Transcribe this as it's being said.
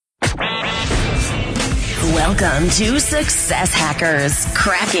Welcome to Success Hackers,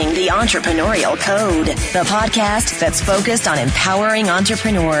 Cracking the Entrepreneurial Code, the podcast that's focused on empowering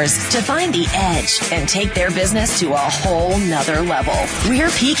entrepreneurs to find the edge and take their business to a whole nother level. We're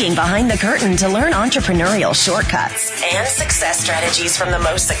peeking behind the curtain to learn entrepreneurial shortcuts and success strategies from the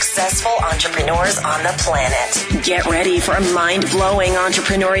most successful entrepreneurs on the planet. Get ready for mind-blowing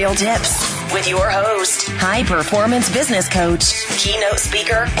entrepreneurial tips with your host, high-performance business coach, keynote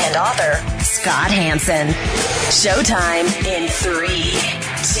speaker, and author, Scott Hanson. Showtime in 3, 2,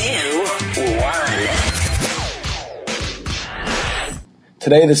 1.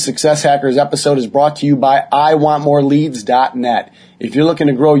 Today, the Success Hackers episode is brought to you by IWantMoreLeads.net. If you're looking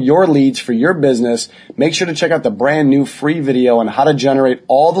to grow your leads for your business, make sure to check out the brand new free video on how to generate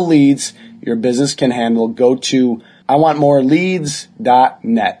all the leads your business can handle. Go to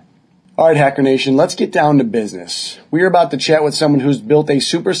IWantMoreLeads.net. All right, Hacker Nation, let's get down to business. We are about to chat with someone who's built a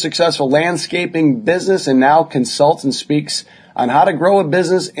super successful landscaping business and now consults and speaks on how to grow a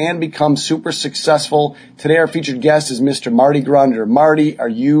business and become super successful. Today, our featured guest is Mr. Marty Grunder. Marty, are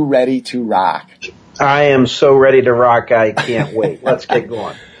you ready to rock? I am so ready to rock. I can't wait. Let's get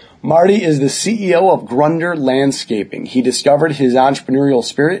going. Marty is the CEO of Grunder Landscaping. He discovered his entrepreneurial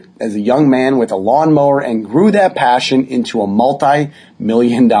spirit as a young man with a lawnmower and grew that passion into a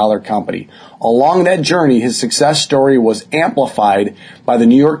multi-million-dollar company. Along that journey, his success story was amplified by the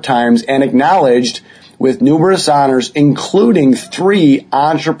New York Times and acknowledged with numerous honors, including 3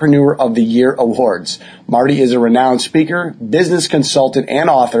 Entrepreneur of the Year awards. Marty is a renowned speaker, business consultant, and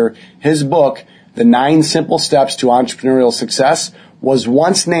author. His book, The 9 Simple Steps to Entrepreneurial Success, was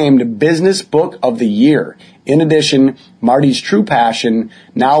once named Business Book of the Year. In addition, Marty's true passion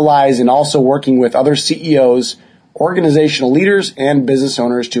now lies in also working with other CEOs, organizational leaders, and business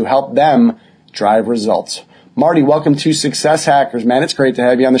owners to help them drive results. Marty, welcome to Success Hackers, man. It's great to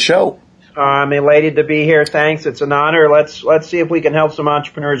have you on the show. I'm elated to be here. Thanks. It's an honor. Let's see if we can help some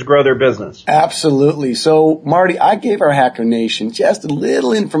entrepreneurs grow their business. Absolutely. So, Marty, I gave our Hacker Nation just a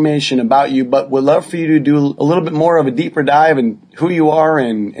little information about you, but would love for you to do a little bit more of a deeper dive in who you are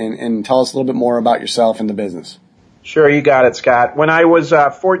and tell us a little bit more about yourself and the business. Sure, you got it, Scott. When I was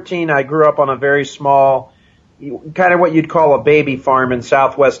 14, I grew up on a very small, kind of what you'd call a baby farm in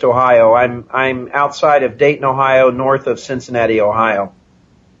southwest Ohio. I'm outside of Dayton, Ohio, north of Cincinnati, Ohio.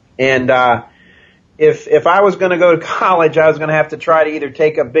 And if I was going to go to college, I was going to have to try to either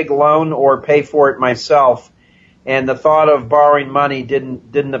take a big loan or pay for it myself. And the thought of borrowing money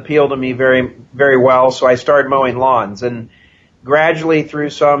didn't appeal to me very, very well. So I started mowing lawns. And gradually, through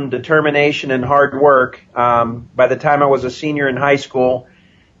some determination and hard work, by the time I was a senior in high school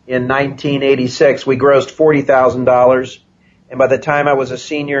in 1986, we grossed $40,000. And by the time I was a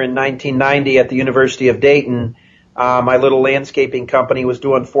senior in 1990 at the University of Dayton, my little landscaping company was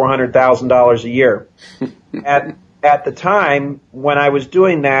doing $400,000 a year. At the time when I was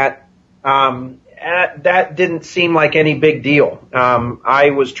doing that, that didn't seem like any big deal.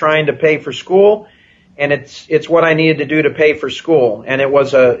 I was trying to pay for school, and it's what I needed to do to pay for school, and it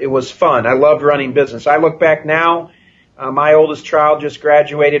was fun. I loved running business. I look back now, my oldest child just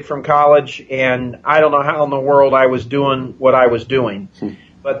graduated from college, and I don't know how in the world I was doing what I was doing.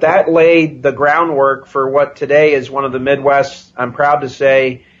 But that laid the groundwork for what today is one of the Midwest, I'm proud to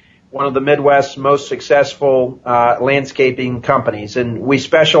say, one of the Midwest's most successful landscaping companies. And we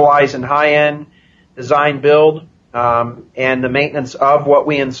specialize in high-end design build and the maintenance of what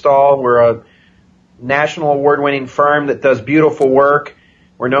we install. We're a national award-winning firm that does beautiful work.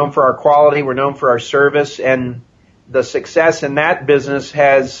 We're known for our quality. We're known for our service. And the success in that business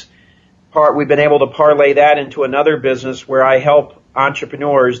we've been able to parlay that into another business where I help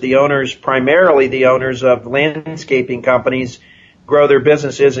entrepreneurs, primarily the owners of landscaping companies, grow their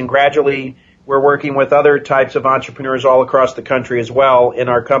businesses, and gradually we're working with other types of entrepreneurs all across the country as well in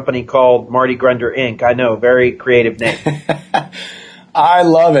our company called Marty Grunder Inc. I know, very creative name. I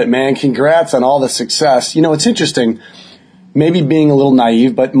love it, man. Congrats on all the success. You know, it's interesting, maybe being a little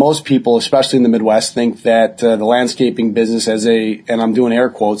naive, but most people, especially in the Midwest, think that the landscaping business as and I'm doing air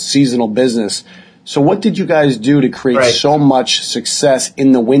quotes, seasonal business. So what did you guys do to create so much success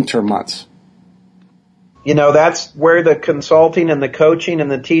in the winter months? You know, that's where the consulting and the coaching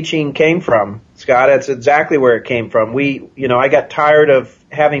and the teaching came from, Scott. That's exactly where it came from. I got tired of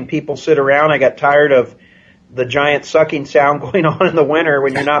having people sit around. I got tired of the giant sucking sound going on in the winter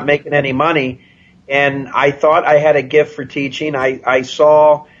when you're not making any money. And I thought I had a gift for teaching. I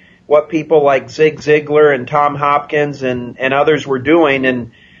saw what people like Zig Ziglar and Tom Hopkins and others were doing,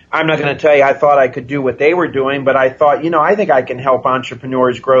 and I'm not going to tell you I thought I could do what they were doing, but I thought, I think I can help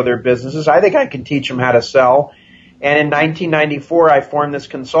entrepreneurs grow their businesses. I think I can teach them how to sell. And in 1994, I formed this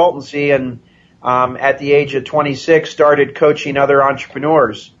consultancy, and at the age of 26, started coaching other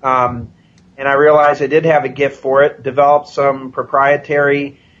entrepreneurs. And I realized I did have a gift for it, developed some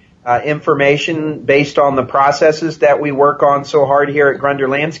proprietary information based on the processes that we work on so hard here at Grunder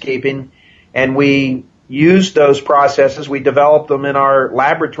Landscaping. And we used those processes. We developed them in our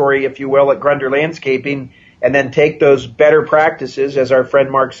laboratory, if you will, at Grunder Landscaping, and then take those better practices, as our friend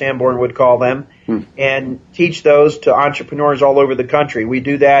Mark Sanborn would call them, and teach those to entrepreneurs all over the country. We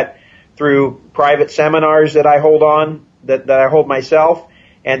do that through private seminars that I hold that I hold myself,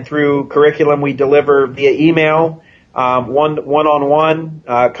 and through curriculum we deliver via email, one-on-one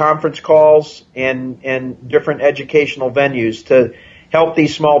conference calls, and different educational venues to help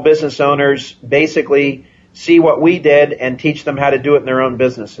these small business owners basically see what we did and teach them how to do it in their own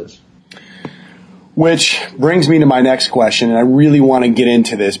businesses. Which brings me to my next question, and I really want to get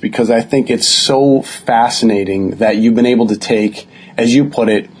into this because I think it's so fascinating that you've been able to take, as you put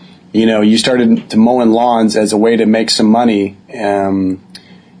it, you started to mowing lawns as a way to make some money, and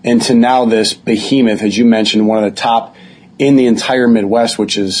to now this behemoth, as you mentioned, one of the top in the entire Midwest,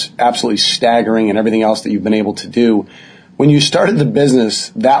 which is absolutely staggering, and everything else that you've been able to do. When you started the business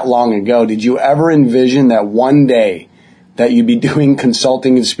that long ago, did you ever envision that one day that you'd be doing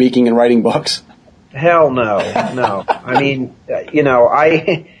consulting and speaking and writing books? Hell no. I mean,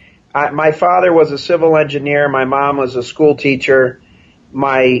 my father was a civil engineer. My mom was a school teacher.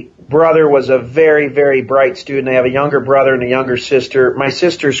 My brother was a very, very bright student. I have a younger brother and a younger sister. My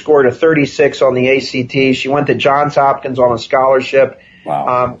sister scored a 36 on the ACT. She went to Johns Hopkins on a scholarship.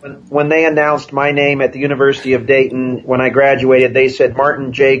 Wow. When they announced my name at the University of Dayton, when I graduated, they said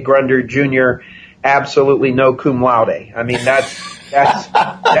Martin J. Grunder Jr., absolutely no cum laude. I mean, that's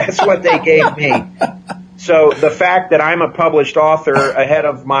what they gave me. So the fact that I'm a published author ahead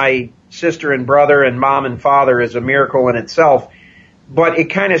of my sister and brother and mom and father is a miracle in itself. But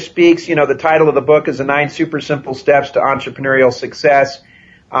it kind of speaks, the title of the book is The 9 Super Simple Steps to Entrepreneurial Success.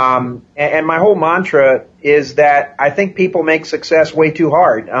 And my whole mantra is that I think people make success way too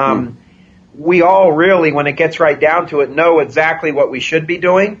hard. We all really, when it gets right down to it, know exactly what we should be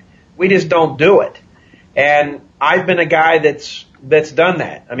doing. We just don't do it. And I've been a guy that's done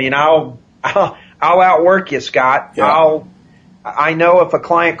that. I mean, I'll outwork you, Scott. Yeah. I know if a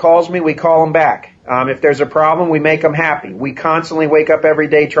client calls me, we call them back. If there's a problem, we make them happy. We constantly wake up every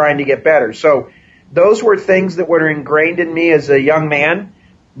day trying to get better. So those were things that were ingrained in me as a young man.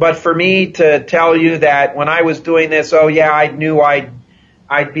 But for me to tell you that when I was doing this, I knew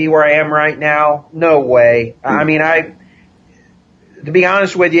I'd be where I am right now, no way. I mean, to be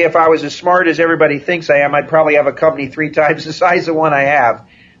honest with you, if I was as smart as everybody thinks I am, I'd probably have a company 3 times the size of one I have.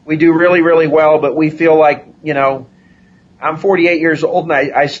 We do really, really well, but we feel like, I'm 48 years old and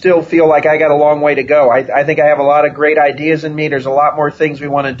I still feel like I got a long way to go. I think I have a lot of great ideas in me. There's a lot more things we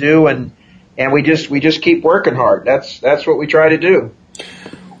want to do, and we just keep working hard. That's what we try to do.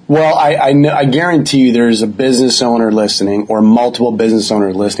 Well, I guarantee you there's a business owner listening or multiple business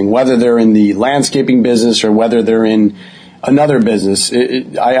owners listening, whether they're in the landscaping business or whether they're in another business.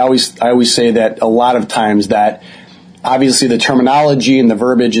 I always say that a lot of times that obviously the terminology and the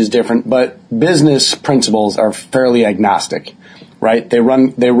verbiage is different, but business principles are fairly agnostic, right? They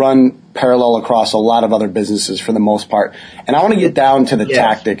run parallel across a lot of other businesses for the most part. And I want to get down to the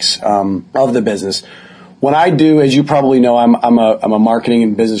tactics of the business. When I do, as you probably know, I'm a marketing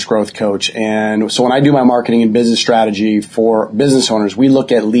and business growth coach. And so when I do my marketing and business strategy for business owners, we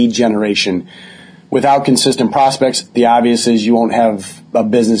look at lead generation. Without consistent prospects, the obvious is you won't have a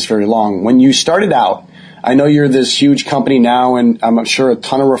business very long. When you started out, I know you're this huge company now, and I'm sure a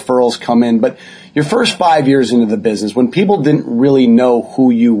ton of referrals come in, but your first 5 years into the business, when people didn't really know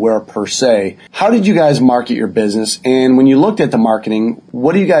who you were per se, how did you guys market your business? And when you looked at the marketing,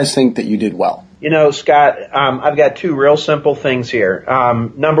 what do you guys think that you did well? Scott, I've got 2 real simple things here.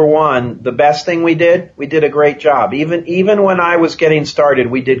 Number one, the best thing we did a great job. Even when I was getting started,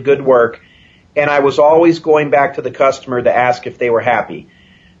 we did good work, and I was always going back to the customer to ask if they were happy.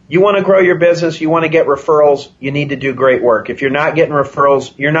 You want to grow your business, you want to get referrals, you need to do great work. If you're not getting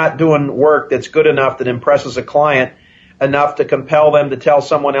referrals, you're not doing work that's good enough that impresses a client enough to compel them to tell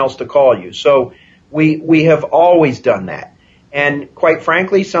someone else to call you. So we have always done that. And quite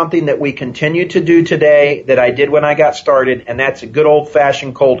frankly, something that we continue to do today that I did when I got started, and that's a good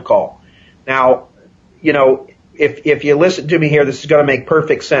old-fashioned cold call. Now, if you listen to me here, this is going to make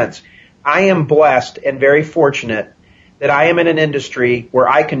perfect sense. I am blessed and very fortunate that I am in an industry where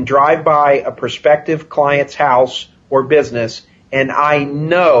I can drive by a prospective client's house or business, and I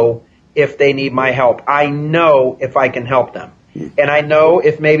know if they need my help. I know if I can help them. And I know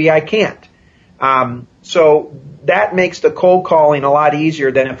if maybe I can't. So that makes the cold calling a lot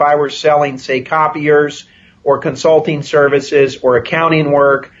easier than if I were selling, say, copiers or consulting services or accounting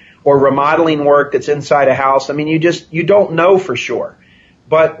work or remodeling work that's inside a house. I mean, you don't know for sure.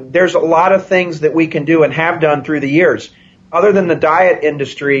 But there's a lot of things that we can do and have done through the years. Other than the diet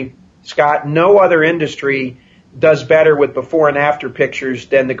industry, Scott, no other industry does better with before and after pictures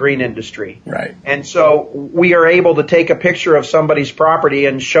than the green industry. Right. And so we are able to take a picture of somebody's property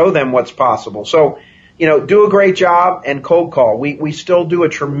and show them what's possible. So, do a great job and cold call. We still do a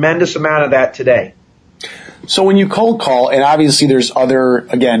tremendous amount of that today. So when you cold call, and obviously there's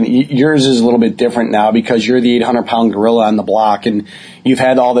again, yours is a little bit different now because you're the 800-pound gorilla on the block and you've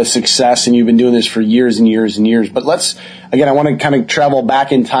had all this success and you've been doing this for years and years and years. But I want to kind of travel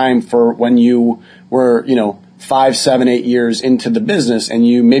back in time for when you were, 5, 7, 8 years into the business and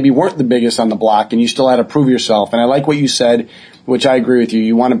you maybe weren't the biggest on the block and you still had to prove yourself. And I like what you said, which I agree with you.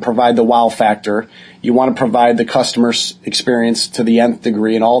 You want to provide the wow factor. You want to provide the customer experience to the nth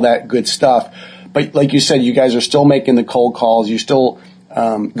degree and all that good stuff. But like you said, you guys are still making the cold calls. You're still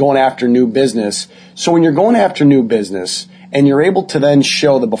going after new business. So when you're going after new business and you're able to then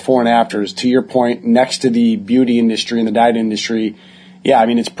show the before and afters, to your point, next to the beauty industry and the diet industry,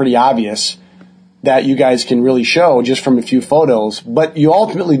 it's pretty obvious that you guys can really show just from a few photos. But you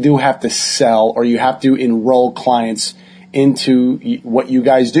ultimately do have to sell or you have to enroll clients into what you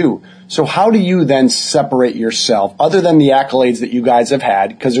guys do. So how do you then separate yourself, other than the accolades that you guys have had?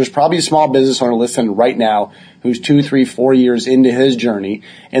 Because there's probably a small business owner listening right now who's 2, 3, 4 years into his journey,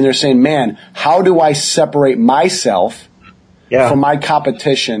 and they're saying, man, how do I separate myself from my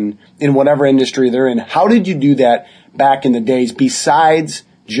competition in whatever industry they're in? How did you do that back in the days besides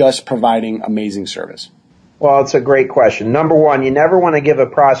just providing amazing service? Well, it's a great question. Number one, you never want to give a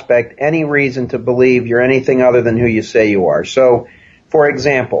prospect any reason to believe you're anything other than who you say you are. So, for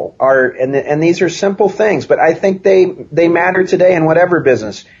example, and these are simple things, but I think they matter today in whatever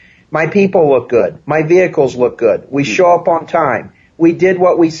business. My people look good. My vehicles look good. We show up on time. We did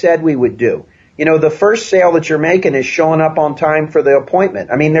what we said we would do. The first sale that you're making is showing up on time for the appointment.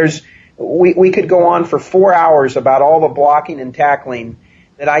 I mean, we could go on for 4 hours about all the blocking and tackling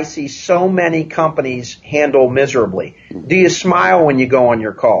that I see so many companies handle miserably. Do you smile when you go on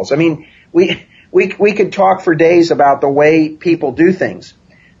your calls? I mean, we could talk for days about the way people do things.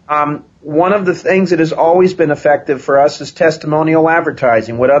 One of the things that has always been effective for us is testimonial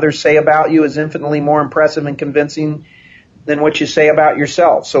advertising. What others say about you is infinitely more impressive and convincing than what you say about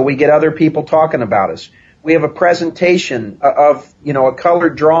yourself. So we get other people talking about us. We have a presentation of, a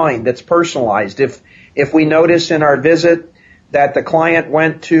colored drawing that's personalized. If we notice in our visit that the client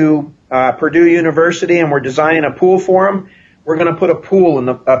went to Purdue University and we're designing a pool for them, we're going to put a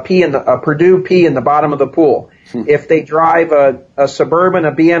Purdue P in the bottom of the pool. If they drive a Suburban,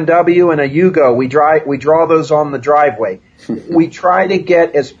 a BMW, and a Yugo, we draw those on the driveway. We try to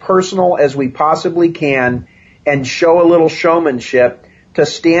get as personal as we possibly can and show a little showmanship to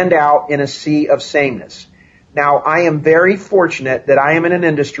stand out in a sea of sameness. Now, I am very fortunate that I am in an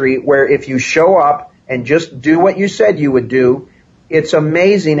industry where if you show up and just do what you said you would do, it's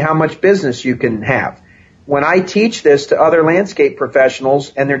amazing how much business you can have. When I teach this to other landscape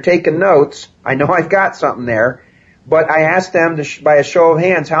professionals and they're taking notes, I know I've got something there, but I ask them by a show of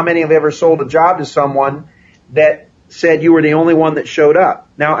hands, how many have ever sold a job to someone that said you were the only one that showed up?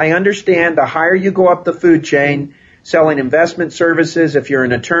 Now, I understand the higher you go up the food chain, selling investment services, if you're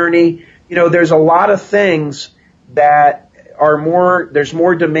an attorney, there's a lot of things that there's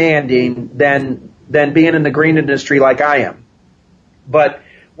more demanding than being in the green industry like I am. But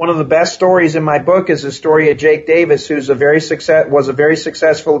one of the best stories in my book is the story of Jake Davis, who's was a very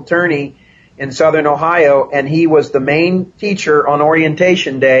successful attorney in Southern Ohio, and he was the main teacher on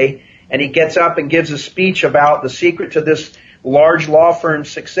orientation day, and he gets up and gives a speech about the secret to this large law firm's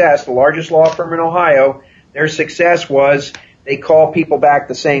success, the largest law firm in Ohio. Their success was they call people back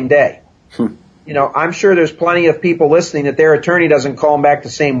the same day. I'm sure there's plenty of people listening that their attorney doesn't call them back the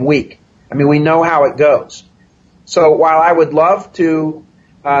same week. I mean, we know how it goes. So while I would love to,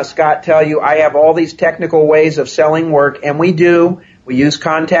 Scott, tell you I have all these technical ways of selling work, and we use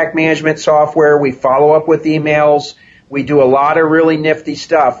contact management software, we follow up with emails, we do a lot of really nifty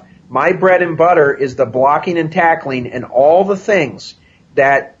stuff. My bread and butter is the blocking and tackling and all the things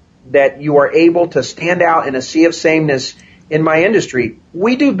that you are able to stand out in a sea of sameness in my industry.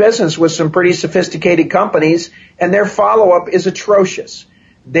 We do business with some pretty sophisticated companies, and their follow-up is atrocious.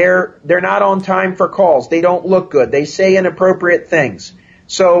 They're not on time for calls. They don't look good. They say inappropriate things.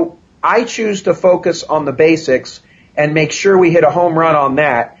 So I choose to focus on the basics and make sure we hit a home run on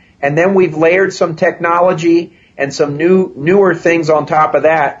that. And then we've layered some technology and some newer things on top of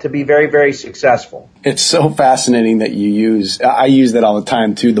that to be very, very successful. It's so fascinating that I use that all the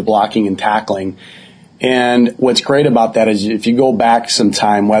time too, the blocking and tackling. And what's great about that is if you go back some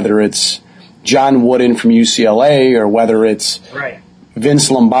time, whether it's John Wooden from UCLA or whether it's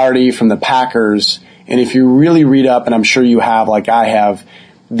Vince Lombardi from the Packers, and if you really read up, and I'm sure you have like I have,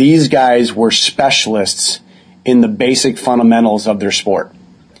 these guys were specialists in the basic fundamentals of their sport.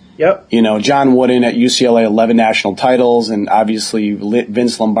 Yep. You know, John Wooden at UCLA, 11 national titles, and obviously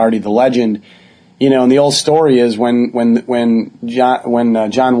Vince Lombardi, the legend. You know, and the old story is when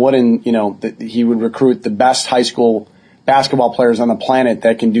John Wooden, you know, he would recruit the best high school basketball players on the planet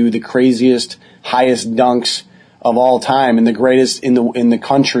that can do the craziest, highest dunks of all time and the greatest in the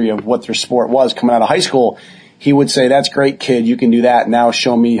country of what their sport was coming out of high school. He would say, "That's great, kid. You can do that. Now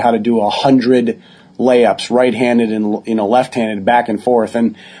show me how to do 100 layups, right-handed and, you know, left-handed, back and forth."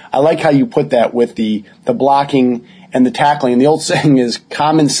 And I like how you put that with the blocking and the tackling. And the old saying is,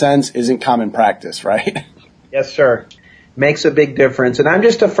 common sense isn't common practice, right? Yes, sir. Makes a big difference. And I'm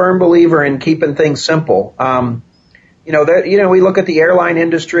just a firm believer in keeping things simple. We look at the airline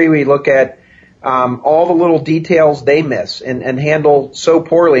industry, we look at all the little details they miss and handle so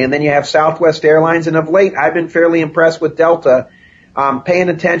poorly. And then you have Southwest Airlines, and of late I've been fairly impressed with Delta, paying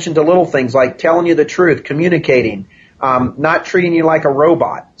attention to little things like telling you the truth, communicating, not treating you like a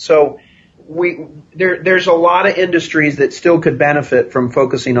robot. So there's a lot of industries that still could benefit from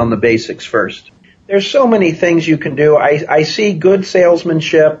focusing on the basics first. There's so many things you can do. I see good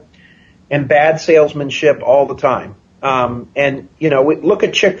salesmanship and bad salesmanship all the time. Look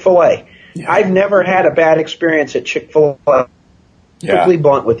at Chick-fil-A. Yeah. I've never had a bad experience at Chick-fil-A. Perfectly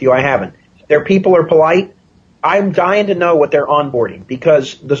blunt with you, I haven't. Their people are polite. I'm dying to know what they're onboarding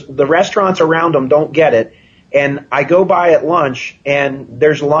because the restaurants around them don't get it. And I go by at lunch and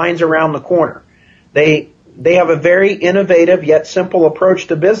there's lines around the corner. They have a very innovative yet simple approach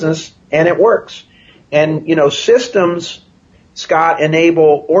to business, and it works. And, you know, systems, Scott,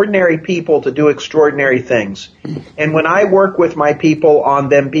 enable ordinary people to do extraordinary things. And when I work with my people on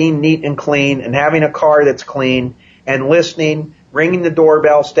them being neat and clean and having a car that's clean and listening, ringing the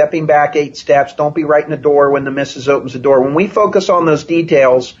doorbell, stepping back 8 steps, don't be right in the door when the missus opens the door. When we focus on those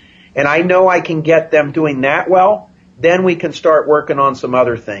details, and I know I can get them doing that well, then we can start working on some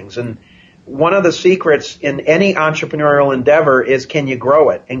other things. And one of the secrets in any entrepreneurial endeavor is, can you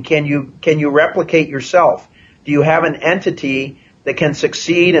grow it? And can you replicate yourself? Do you have an entity that can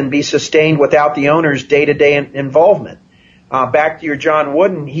succeed and be sustained without the owner's day-to-day involvement? Back to your John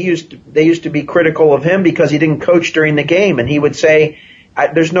Wooden, they used to be critical of him because he didn't coach during the game, and he would say,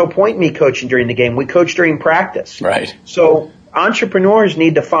 "There's no point in me coaching during the game. We coach during practice." Right. So entrepreneurs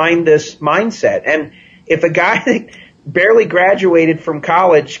need to find this mindset, and if a guy that barely graduated from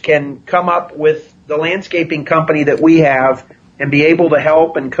college can come up with the landscaping company that we have and be able to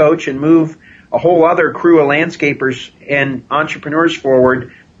help and coach and move a whole other crew of landscapers and entrepreneurs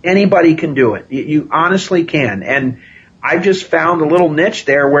forward, anybody can do it. You honestly can. And I've just found a little niche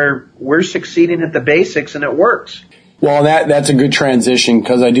there where we're succeeding at the basics and it works. Well, that's a good transition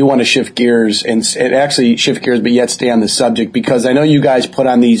because I do want to shift gears and actually shift gears, but yet stay on the subject because I know you guys put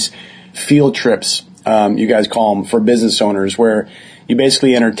on these field trips, you guys call them, for business owners where you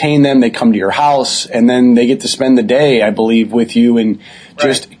basically entertain them. They come to your house and then they get to spend the day, I believe, with you and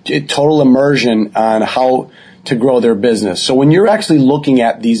just total immersion on how to grow their business. So when you're actually looking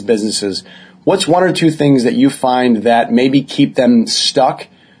at these businesses, what's one or two things that you find that maybe keep them stuck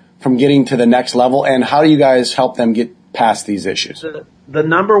from getting to the next level, and how do you guys help them get past these issues? The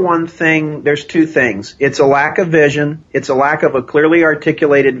number one thing, there's two things. It's a lack of vision. It's a lack of a clearly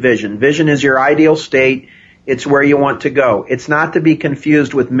articulated vision. Vision is your ideal state. It's where you want to go. It's not to be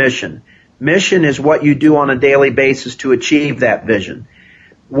confused with mission. Mission is what you do on a daily basis to achieve that vision.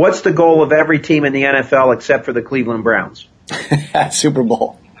 What's the goal of every team in the NFL except for the Cleveland Browns? Super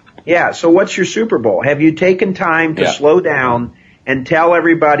Bowl. Yeah, so what's your Super Bowl? Have you taken time to slow down and tell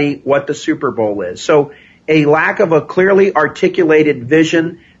everybody what the Super Bowl is? So a lack of a clearly articulated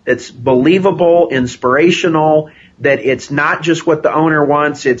vision that's believable, inspirational, that it's not just what the owner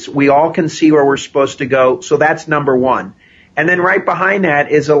wants, it's we all can see where we're supposed to go. So that's number one. And then right behind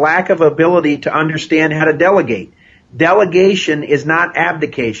that is a lack of ability to understand how to delegate. Delegation is not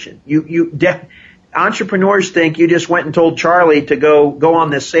abdication. Entrepreneurs think you just went and told Charlie to go on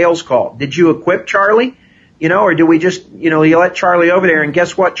this sales call. Did you equip Charlie? Or do we just, you let Charlie over there and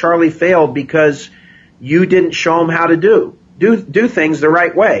guess what? Charlie failed because you didn't show him how to do things the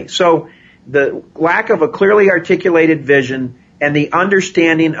right way. So the lack of a clearly articulated vision and the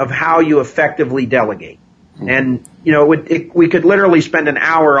understanding of how you effectively delegate. And, we could literally spend an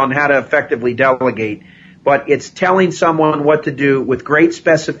hour on how to effectively delegate. but it's telling someone what to do with great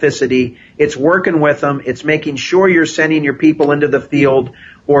specificity. It's working with them. It's making sure you're sending your people into the field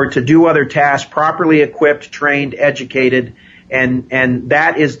or to do other tasks properly equipped, trained, educated. And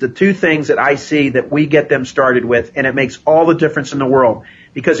that is the two things that I see that we get them started with, and it makes all the difference in the world.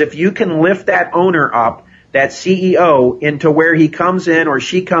 Because if you can lift that owner up, that CEO, into where he comes in or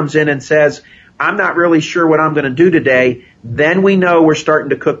she comes in and says, I'm not really sure what I'm going to do today, then we know we're starting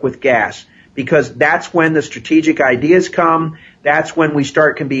to cook with gas. Because that's when the strategic ideas come. That's when we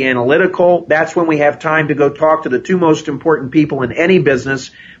can be analytical. That's when we have time to go talk to the two most important people in any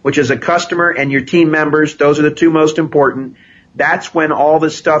business, which is a customer and your team members. Those are the two most important. That's when all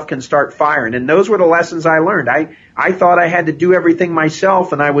this stuff can start firing. And those were the lessons I learned. I thought I had to do everything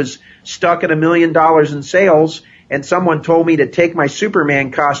myself, and I was stuck at $1 million in sales, and someone told me to take my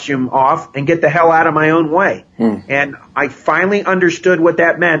Superman costume off and get the hell out of my own way. And I finally understood what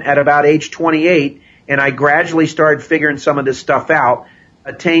that meant at about age 28, and I gradually started figuring some of this stuff out,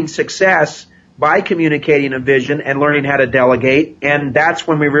 attained success by communicating a vision and learning how to delegate, and that's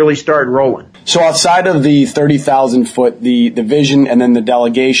when we really started rolling. So outside of the 30,000 foot, the vision and then the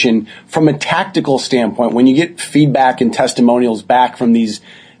delegation, from a tactical standpoint, when you get feedback and testimonials back from these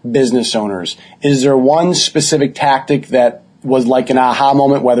business owners, is there one specific tactic that was like an aha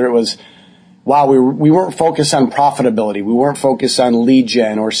moment, whether it was, wow, we weren't focused on profitability, we weren't focused on lead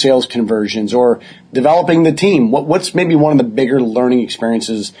gen or sales conversions or developing the team? What's maybe one of the bigger learning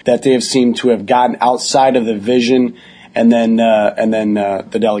experiences that they have seemed to have gotten outside of the vision and then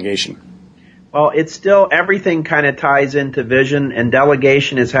the delegation? Well, it's still, everything kind of ties into vision, and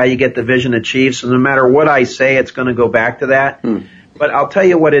delegation is how you get the vision achieved. So no matter what I say, it's going to go back to that. But I'll tell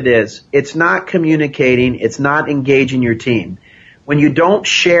you what it is. It's not communicating. It's not engaging your team. When you don't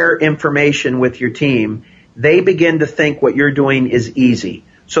share information with your team, they begin to think what you're doing is easy.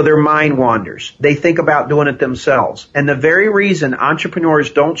 So their mind wanders. They think about doing it themselves. And the very reason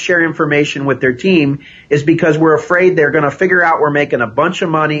entrepreneurs don't share information with their team is because we're afraid they're going to figure out we're making a bunch of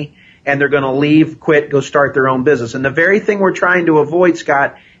money and they're going to leave, quit, go start their own business. And the very thing we're trying to avoid,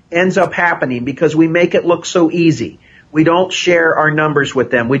 Scott, ends up happening because we make it look so easy. We don't share our numbers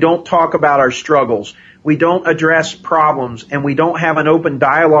with them. We don't talk about our struggles. We don't address problems, and we don't have an open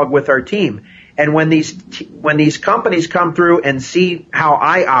dialogue with our team. And when these companies come through and see how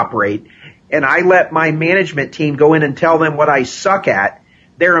I operate, and I let my management team go in and tell them what I suck at,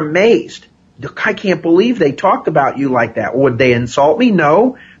 they're amazed. I can't believe they talked about you like that. Would they insult me?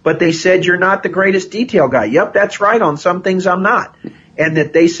 No. But they said, you're not the greatest detail guy. Yep, that's right. On some things I'm not. And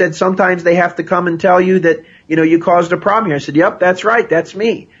that they said sometimes they have to come and tell you that, you caused a problem here. I said, yep, that's right. That's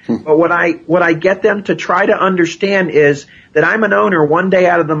me. But what I get them to try to understand is that I'm an owner one day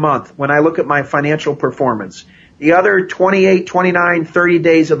out of the month when I look at my financial performance. The other 28, 29, 30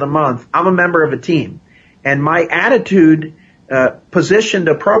 days of the month, I'm a member of a team. And my attitude, positioned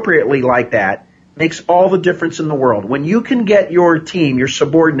appropriately like that, makes all the difference in the world. When you can get your team, your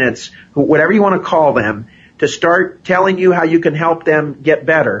subordinates, whatever you want to call them, to start telling you how you can help them get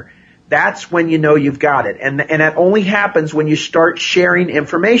better, that's when you know you've got it. And that only happens when you start sharing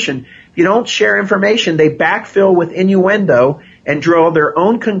information. If you don't share information, they backfill with innuendo and draw their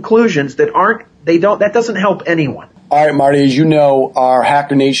own conclusions that doesn't help anyone. All right, Marty, as you know, our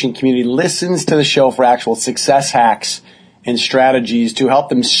Hacker Nation community listens to the show for actual success hacks and strategies to help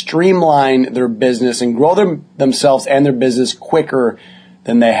them streamline their business and grow themselves and their business quicker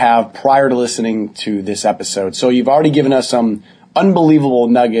than they have prior to listening to this episode. So you've already given us some unbelievable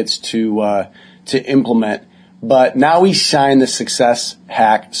nuggets to implement, but now we shine the success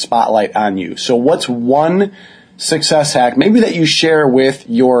hack spotlight on you. So what's one success hack, maybe that you share with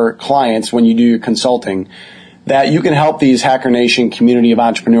your clients when you do your consulting, that you can help these Hacker Nation community of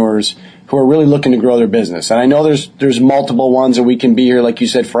entrepreneurs who are really looking to grow their business? And I know there's multiple ones, and we can be here, like you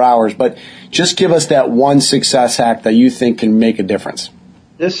said, for hours, but just give us that one success hack that you think can make a difference.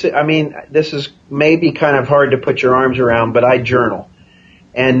 This is maybe kind of hard to put your arms around, but I journal.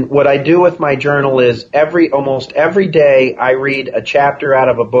 And what I do with my journal is almost every day I read a chapter out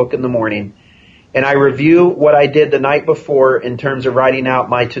of a book in the morning, and I review what I did the night before in terms of writing out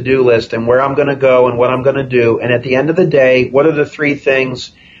my to-do list and where I'm going to go and what I'm going to do. And at the end of the day, what are the 3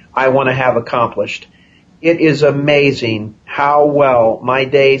 things I want to have accomplished? It is amazing how well my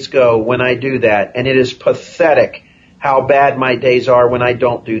days go when I do that, and it is pathetic how bad my days are when I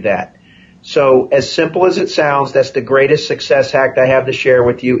don't do that. So as simple as it sounds, that's the greatest success hack I have to share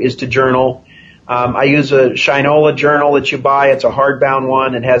with you, is to journal. I use a Shinola journal that you buy. It's a hardbound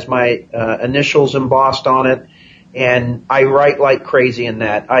one. It has my initials embossed on it, and I write like crazy in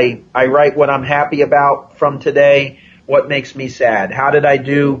that. I write what I'm happy about from today, what makes me sad. How did I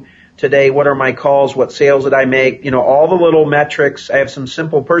do today? What are my calls? What sales did I make? All the little metrics. I have some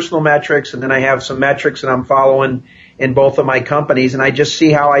simple personal metrics, and then I have some metrics that I'm following in both of my companies, and I just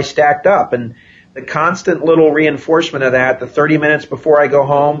see how I stacked up. And the constant little reinforcement of that, the 30 minutes before I go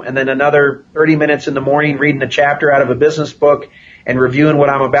home, and then another 30 minutes in the morning reading a chapter out of a business book and reviewing what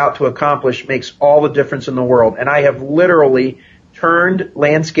I'm about to accomplish, makes all the difference in the world. And I have literally turned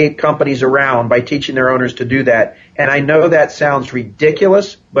landscape companies around by teaching their owners to do that. And I know that sounds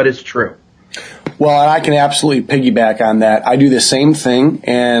ridiculous, but it's true. Well, and I can absolutely piggyback on that. I do the same thing,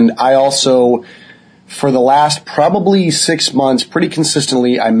 and I also, for the last probably 6 months, pretty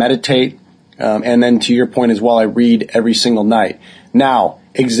consistently, I meditate, and then to your point as well, I read every single night. Now,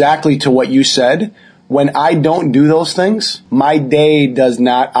 exactly to what you said, when I don't do those things, my day does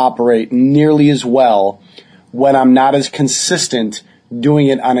not operate nearly as well when I'm not as consistent doing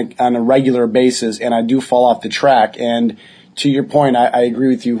it on a regular basis, and I do fall off the track. And to your point, I agree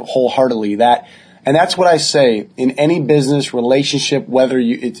with you wholeheartedly. And that's what I say in any business relationship, whether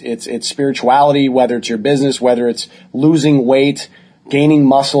it's spirituality, whether it's your business, whether it's losing weight, gaining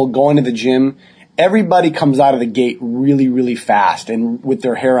muscle, going to the gym. Everybody comes out of the gate really, really fast and with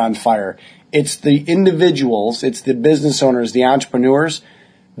their hair on fire. It's the individuals, it's the business owners, the entrepreneurs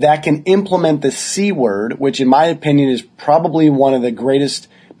that can implement the C word, which in my opinion is probably one of the greatest,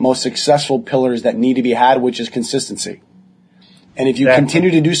 most successful pillars that need to be had, which is consistency. And if you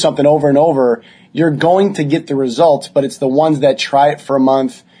continue to do something over and over, you're going to get the results, but it's the ones that try it for a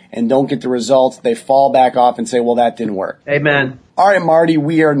month and don't get the results, they fall back off and say, well, that didn't work. Amen. All right, Marty,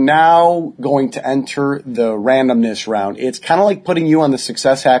 we are now going to enter the randomness round. It's kind of like putting you on the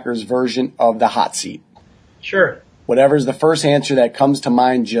Success Hackers version of the hot seat. Sure. Whatever's the first answer that comes to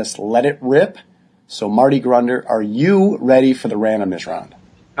mind, just let it rip. So, Marty Grunder, are you ready for the randomness round?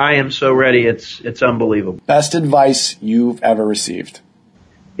 I am so ready. It's unbelievable. Best advice you've ever received?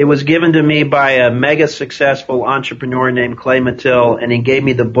 It was given to me by a mega successful entrepreneur named Clay Mattil, and he gave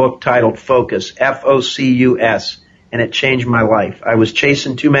me the book titled Focus, Focus, and it changed my life. I was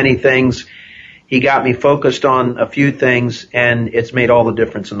chasing too many things. He got me focused on a few things, and it's made all the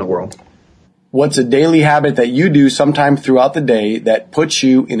difference in the world. What's a daily habit that you do sometime throughout the day that puts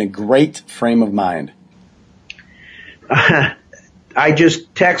you in a great frame of mind? I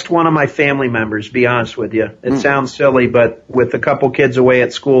just text one of my family members, be honest with you. It sounds silly, but with a couple kids away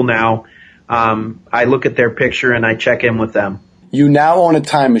at school now, I look at their picture and I check in with them. You now own a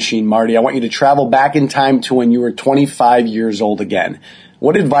time machine, Marty. I want you to travel back in time to when you were 25 years old again.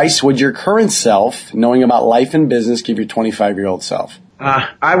 What advice would your current self, knowing about life and business, give your 25-year-old self?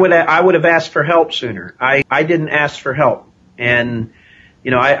 I would have asked for help sooner. I didn't ask for help. And,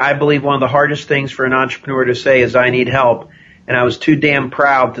 I believe one of the hardest things for an entrepreneur to say is I need help. And I was too damn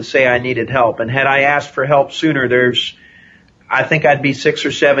proud to say I needed help. And had I asked for help sooner, I think I'd be 6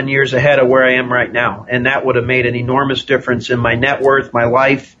 or 7 years ahead of where I am right now. And that would have made an enormous difference in my net worth, my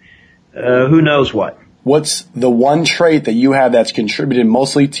life, who knows what. What's the one trait that you have that's contributed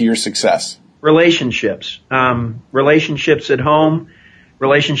mostly to your success? Relationships. Relationships at home,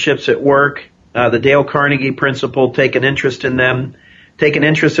 relationships at work, the Dale Carnegie principle, take an interest in them. Take an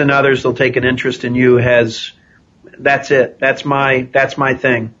interest in others, they'll take an interest in you. That's it. That's my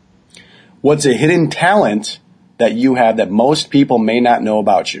thing. What's a hidden talent that you have that most people may not know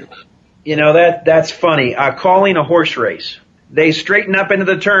about you? That's funny. Calling a horse race. They straighten up into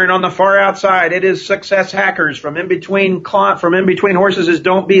the turn on the far outside. It is Success Hackers. From in between horses is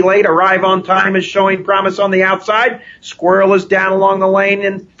don't be late. Arrive on time is showing promise on the outside. Squirrel is down along the lane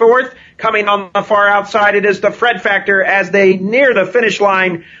in fourth. Coming on the far outside, it is the Fred Factor. As they near the finish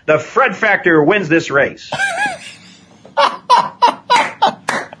line, the Fred Factor wins this race.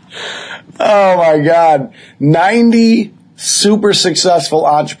 Oh my God. 90 super successful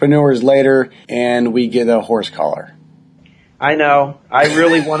entrepreneurs later, and we get a horse collar. I know. I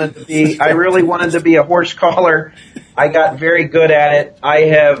really wanted to be a horse collar. I got very good at it. I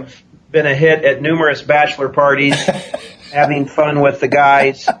have been a hit at numerous bachelor parties, having fun with the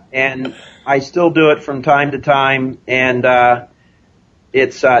guys, and I still do it from time to time, and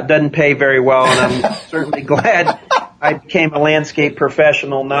it doesn't pay very well, and I'm certainly glad I became a landscape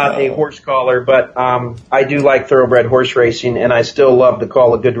professional, not a horse collar, but I do like thoroughbred horse racing, and I still love to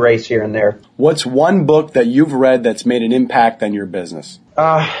call a good race here and there. What's one book that you've read that's made an impact on your business?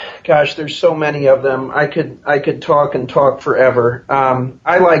 Gosh, there's so many of them. I could talk and talk forever.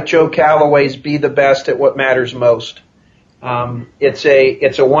 I like Joe Calloway's Be the Best at What Matters Most. It's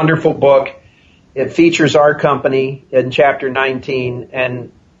a wonderful book. It features our company in chapter 19,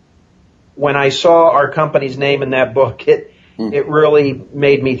 and when I saw our company's name in that book, it really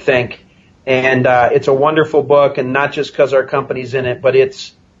made me think. And it's a wonderful book, and not just because our company's in it, but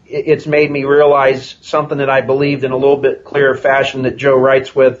it's it's made me realize something that I believed in a little bit clearer fashion that Joe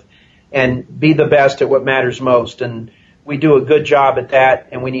writes with, and be the best at what matters most. And we do a good job at that,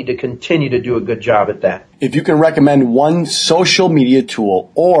 and we need to continue to do a good job at that. If you can recommend one social media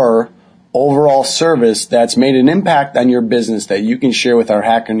tool or overall service that's made an impact on your business that you can share with our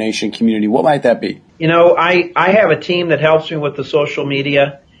Hacker Nation community, what might that be? You know, I have a team that helps me with the social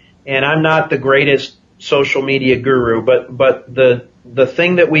media, and I'm not the greatest social media guru, but the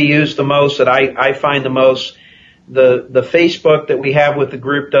thing that we use the most, that I find the most, the Facebook that we have with the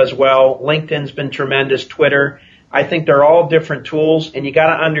group does well. LinkedIn's been tremendous. Twitter. I think they're all different tools, and you got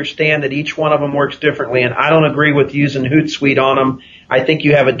to understand that each one of them works differently. And I don't agree with using Hootsuite on them. I think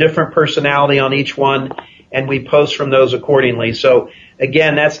you have a different personality on each one, and we post from those accordingly. So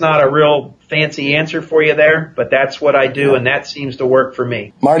again, that's not a real fancy answer for you there, but that's what I do, and that seems to work for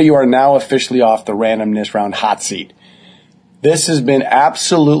me. Marty, you are now officially off the randomness round hot seat. This has been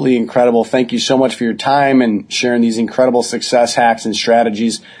absolutely incredible. Thank you so much for your time and sharing these incredible success hacks and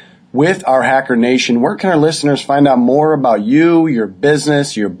strategies with our Hacker Nation. Where can our listeners find out more about you, your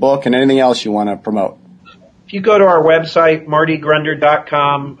business, your book, and anything else you want to promote? If you go to our website,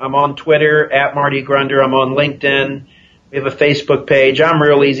 martygrunder.com, I'm on Twitter, @MartyGrunder. I'm on LinkedIn. We have a Facebook page. I'm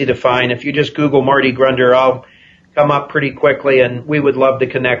real easy to find. If you just Google Marty Grunder, I'll come up pretty quickly, and we would love to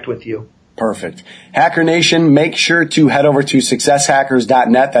connect with you. Perfect. Hacker Nation, make sure to head over to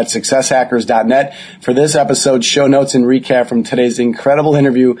successhackers.net. That's successhackers.net for this episode's show notes and recap from today's incredible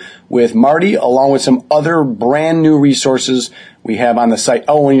interview with Marty, along with some other brand new resources we have on the site.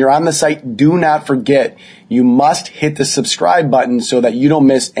 Oh, when you're on the site, do not forget, you must hit the subscribe button so that you don't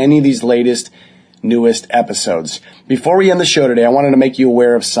miss any of these latest, newest episodes. Before we end the show today, I wanted to make you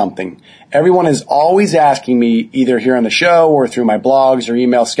aware of something. Everyone is always asking me, either here on the show or through my blogs or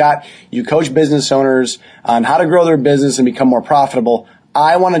email, Scott, you coach business owners on how to grow their business and become more profitable.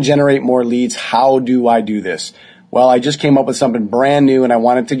 I want to generate more leads. How do I do this? Well, I just came up with something brand new, and I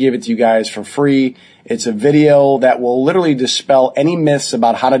wanted to give it to you guys for free. It's a video that will literally dispel any myths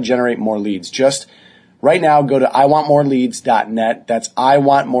about how to generate more leads. Just right now, go to iwantmoreleads.net. That's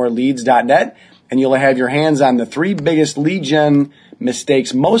iwantmoreleads.net. And you'll have your hands on the 3 biggest lead gen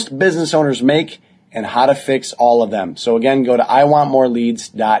mistakes most business owners make and how to fix all of them. So again, go to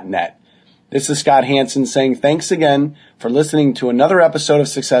iwantmoreleads.net. This is Scott Hanson saying thanks again for listening to another episode of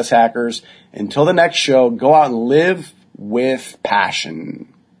Success Hackers. Until the next show, go out and live with passion.